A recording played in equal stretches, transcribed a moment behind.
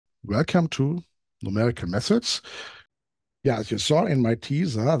Welcome to Numerical Methods. Yeah, as you saw in my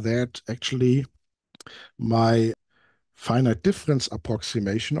teaser, that actually my finite difference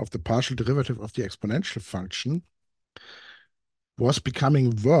approximation of the partial derivative of the exponential function was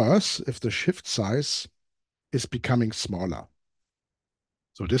becoming worse if the shift size is becoming smaller.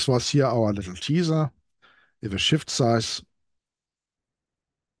 So this was here our little teaser. If a shift size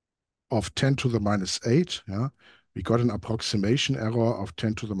of 10 to the minus 8, yeah, we got an approximation error of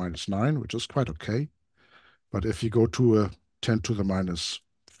 10 to the minus 9, which is quite okay. But if you go to a 10 to the minus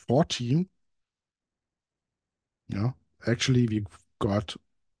 14, yeah, actually we got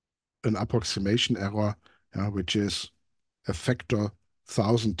an approximation error, yeah, which is a factor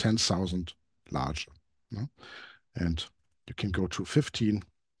 1,000, 10,000 larger. Yeah? And you can go to 15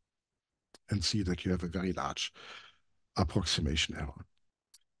 and see that you have a very large approximation error.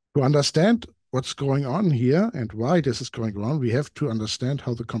 To understand what's going on here and why this is going on, we have to understand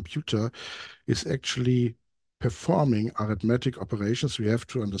how the computer is actually performing arithmetic operations. We have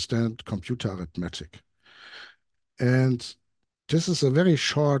to understand computer arithmetic. And this is a very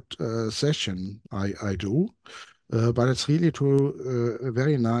short session I do. But it's really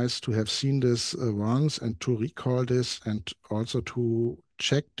very nice to have seen this once and to recall this and also to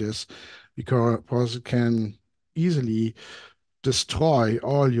check this because it can easily destroy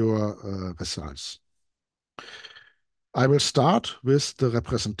all your results. I will start with the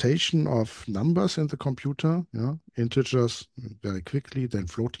representation of numbers in the computer, yeah, integers very quickly, then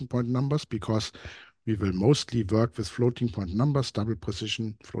floating point numbers, because we will mostly work with floating point numbers, double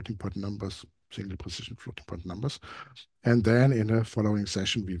precision floating point numbers, single precision floating point numbers. And then in the following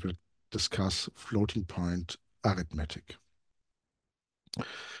session, we will discuss floating point arithmetic.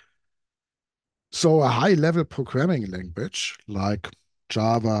 So a high-level programming language like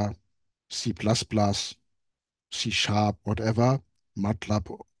Java, C++, C Sharp, whatever,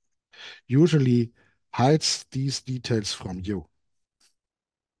 MATLAB, usually hides these details from you.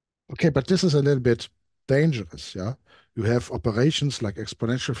 Okay, but this is a little bit dangerous, yeah? You have operations like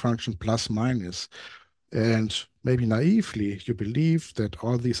exponential function plus minus, and maybe naively you believe that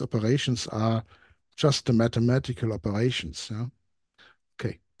all these operations are just the mathematical operations, yeah?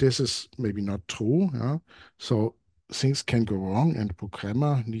 Okay, this is maybe not true, yeah? So things can go wrong, and the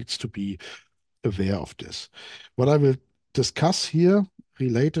programmer needs to be aware of this. What I will discuss here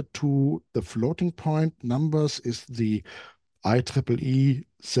related to the floating point numbers is the IEEE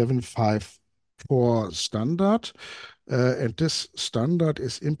 754 standard. And this standard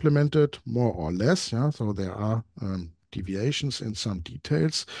is implemented more or less. Yeah? So there are deviations in some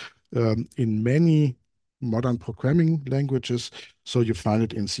details in many modern programming languages. So you find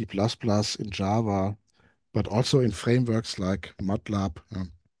it in C++, in Java, but also in frameworks like MATLAB.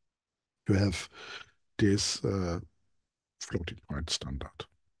 You have this floating point standard.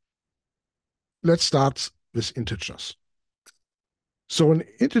 Let's start with integers. So an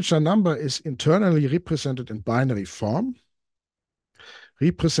integer number is internally represented in binary form,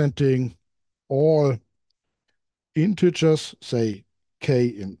 representing all integers, say k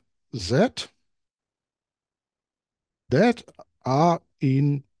in z, that are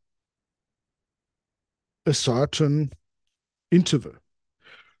in a certain interval.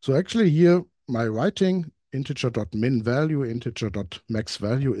 So actually here, my writing integer.min value, integer.max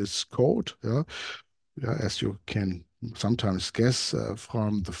value is code, yeah, as you can sometimes guess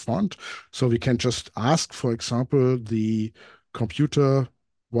from the font. So we can just ask, for example, the computer,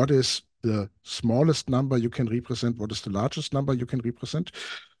 what is the smallest number you can represent? What is the largest number you can represent?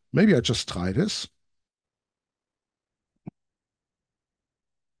 Maybe I just try this.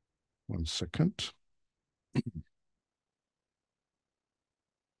 1 second.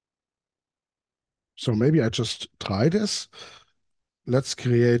 So maybe I just try this. Let's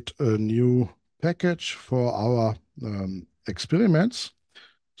create a new package for our experiments.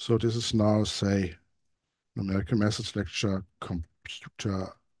 So this is now, say, numerical methods lecture,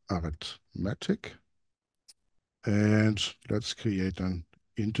 computer arithmetic. And let's create an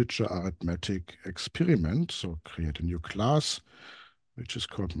integer arithmetic experiment. So create a new class, which is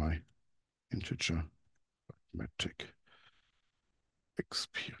called my integer arithmetic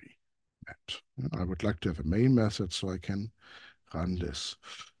experiment. I would like to have a main method so I can run this.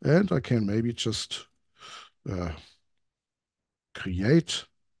 And I can maybe just create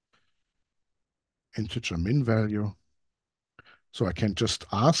integer min value. So I can just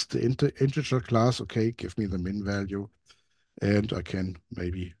ask the integer class, okay, give me the min value. And I can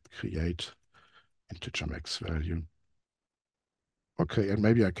maybe create integer max value. Okay, and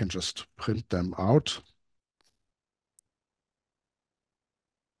maybe I can just print them out.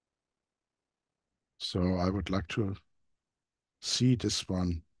 So I would like to see this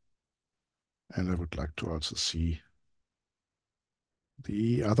one And I would like to also see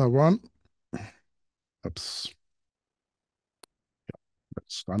the other one. Oops.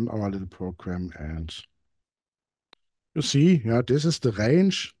 Let's run our little program, and you see, yeah, this is the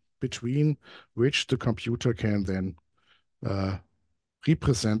range between which the computer can then uh,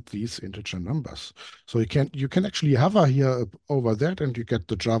 represent these integer numbers. So you can actually hover here over that, and you get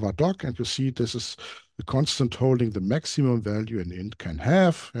the Java doc, and you see this is the constant holding the maximum value an int can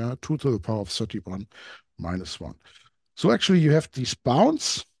have, yeah, 2 to the power of 31 minus 1. So actually you have these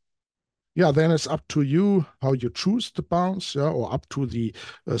bounds. Yeah, then it's up to you how you choose the bounds, yeah, or up to the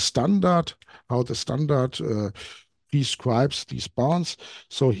standard, how the standard prescribes these bounds.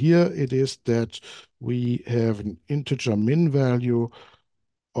 So here it is that we have an integer min value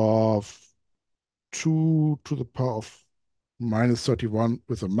of 2 to the power of minus 31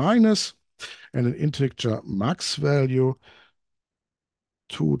 with a minus, and an integer max value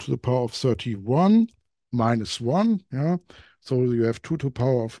 2 to the power of 31 minus 1. Yeah. So you have 2 to the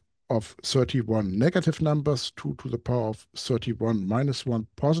power of 31 negative numbers, 2 to the power of 31 minus 1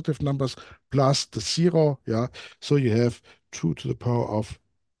 positive numbers, plus the 0. Yeah. So you have 2 to the power of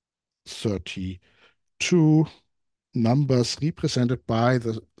 32 numbers represented by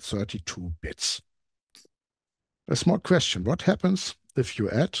the 32 bits. A small question: what happens if you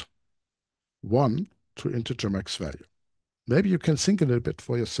add 1 to integer max value? Maybe you can think a little bit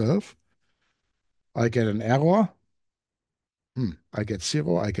for yourself. I get an error. I get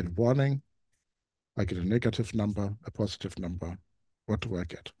 0, I get a warning, I get a negative number, a positive number. What do I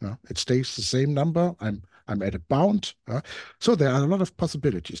get? It stays the same number. I'm at a bound. So there are a lot of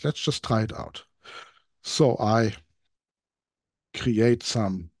possibilities. Let's just try it out. So I create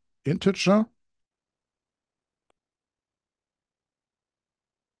some integer.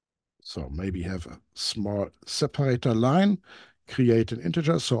 So maybe have a small separator line, create an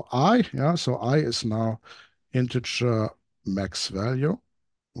integer. So so I is now integer max value.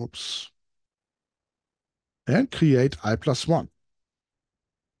 Oops. And create I plus 1.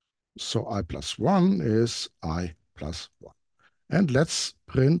 So I plus 1 is I plus 1. And let's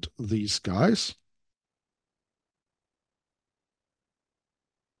print these guys.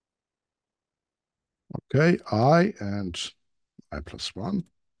 Okay, I and I plus 1.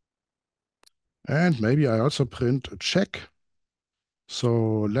 And maybe I also print a check.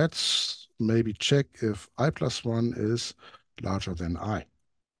 So let's maybe check if I plus 1 is larger than I.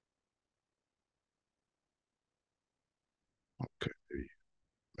 Okay,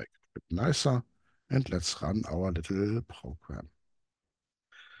 make it a bit nicer. And let's run our little program.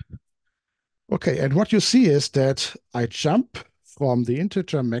 Okay, and what you see is that I jump from the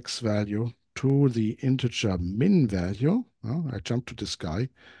integer max value to the integer min value. I jump to this guy,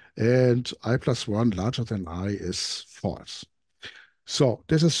 and I plus 1 larger than I is false. So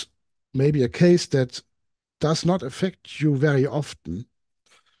this is maybe a case that does not affect you very often,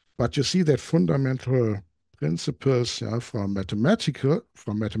 but you see that fundamental principles from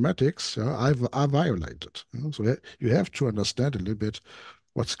mathematics are violated. So you have to understand a little bit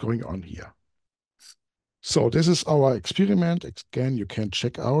what's going on here. So this is our experiment. Again, you can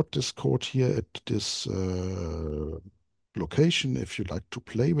check out this code here at this location if you like to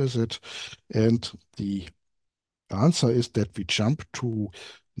play with it. And the answer is that we jump to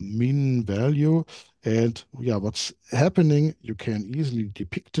min value. And yeah, what's happening, you can easily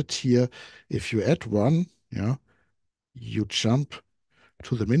depict it here. If you add 1, you jump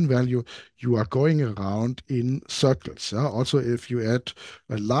to the min value, you are going around in circles. Also, if you add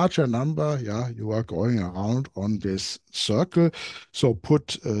a larger number, you are going around on this circle. So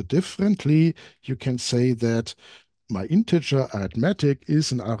put differently, you can say that my integer arithmetic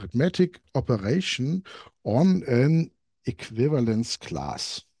is an arithmetic operation on an equivalence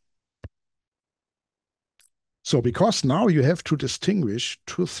class. So because now you have to distinguish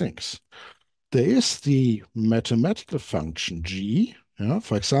two things. There is the mathematical function g,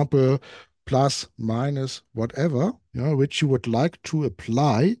 for example, plus, minus, whatever, which you would like to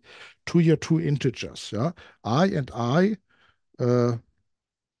apply to your two integers. I and I.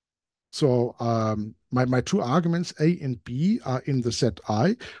 My two arguments, a and b, are in the set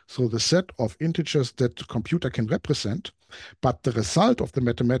I, so the set of integers that the computer can represent, but the result of the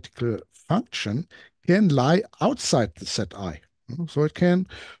mathematical function can lie outside the set I. So it can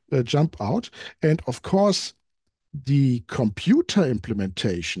jump out. And of course, the computer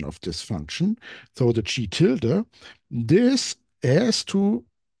implementation of this function, so the g tilde, this has to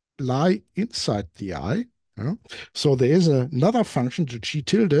lie inside the I. So there is another function, the g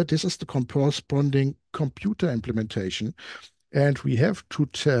tilde. This is the corresponding computer implementation. And we have to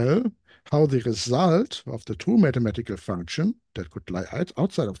tell how the result of the true mathematical function that could lie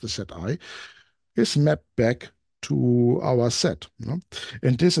outside of the set I is mapped back to our set.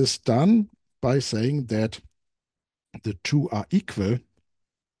 And this is done by saying that the two are equal,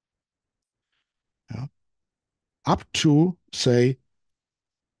 yeah, up to, say,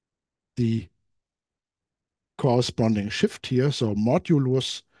 the corresponding shift here, so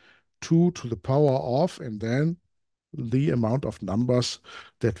modulus 2 to the power of, and then the amount of numbers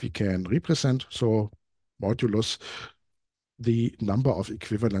that we can represent. So modulus the number of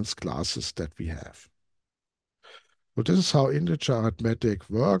equivalence classes that we have. So this is how integer arithmetic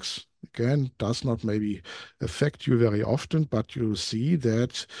works. Again, does not maybe affect you very often, but you see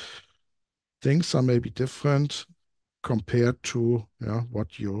that things are maybe different compared to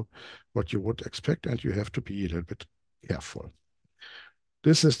what you would expect, and you have to be a little bit careful.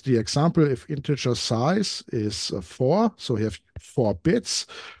 This is the example if integer size is 4, so you have 4 bits.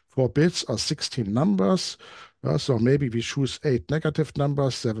 4 bits are 16 numbers. So maybe we choose 8 negative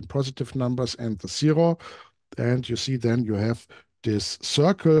numbers, 7 positive numbers, and the 0. And you see then you have this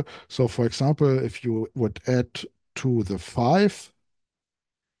circle. So for example, if you would add to the 5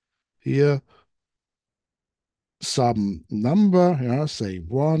 here some number, yeah, say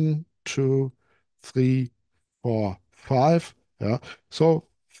 1, 2, 3, 4, 5. Yeah. So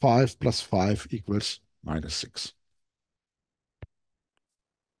 5 plus 5 equals -6.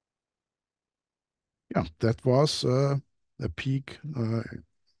 Yeah, that was a peek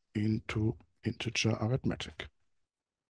into integer arithmetic.